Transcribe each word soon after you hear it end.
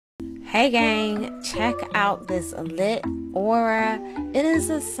Hey gang, check out this lit aura. It is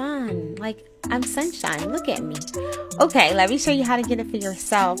a sun. Like, I'm sunshine. Look at me. Okay, let me show you how to get it for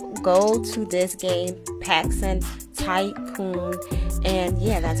yourself. Go to this game, Pacsun, Tycoon, and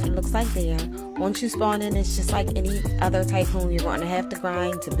yeah, that's what it looks like there. Once you spawn in, it's just like any other Tycoon. You're going to have to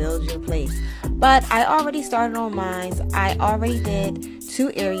grind to build your place. But I already started on mine. I already did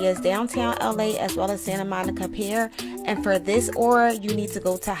 2 areas, downtown LA as well as Santa Monica Pier. And for this aura, you need to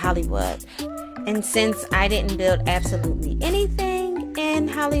go to Hollywood. And since I didn't build absolutely anything in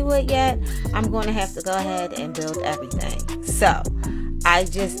Hollywood yet, I'm going to have to go ahead and build everything. So I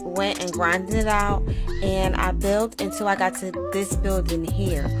just went and grinded it out, and I built until I got to this building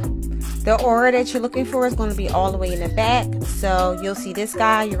here. The aura that you're looking for is going to be all the way in the back. So you'll see this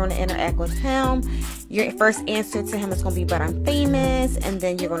guy. You're going to interact with him. Your first answer to him is going to be, but I'm famous. And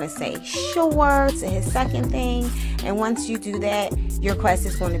then you're going to say sure to his second thing. And once you do that, your quest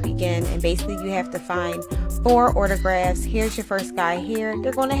is going to begin. And basically you have to find 4 autographs. Here's your first guy here.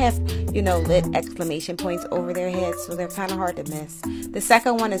 They're going to have, you know, lit exclamation points over their heads, so they're kind of hard to miss. The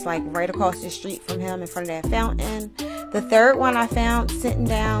second one is like right across the street from him in front of that fountain. The third one I found sitting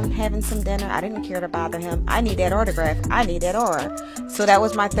down having some dinner. I didn't care to bother him. I need that autograph. I need that aura. So that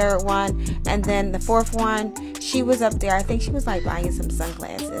was my third one. And then the fourth one, she was up there. I think she was like buying some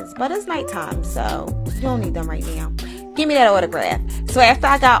sunglasses, but it's nighttime, so you don't need them right now. Give me that autograph. So after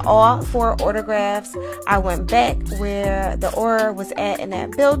I got all 4 autographs, I went back where the aura was at in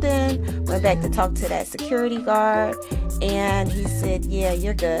that building, went back to talk to that security guard, and he said, yeah,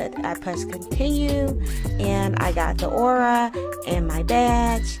 you're good. I pressed continue, and I got the aura and my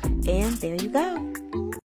badge, and there you go.